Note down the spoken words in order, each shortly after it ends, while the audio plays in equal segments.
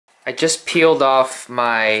I just peeled off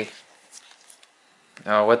my,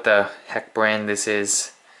 oh, what the heck brand this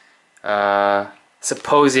is,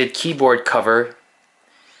 supposed keyboard cover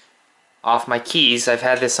off my keys. I've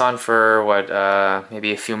had this on for what,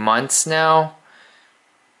 maybe a few months now.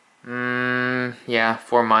 Yeah,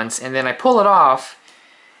 4 months. And then I pull it off,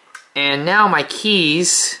 and now my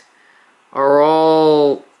keys are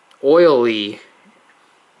all oily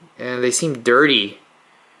and they seem dirty.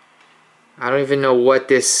 I don't even know what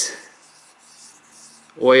this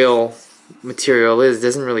oil material is. It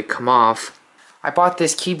doesn't really come off. I bought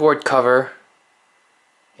this keyboard cover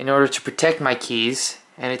in order to protect my keys,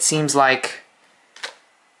 and it seems like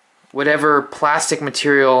whatever plastic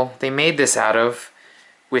material they made this out of,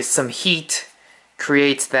 with some heat,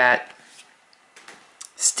 creates that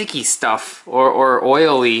sticky stuff or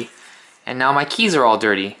oily, and now my keys are all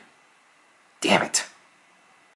dirty. Damn it.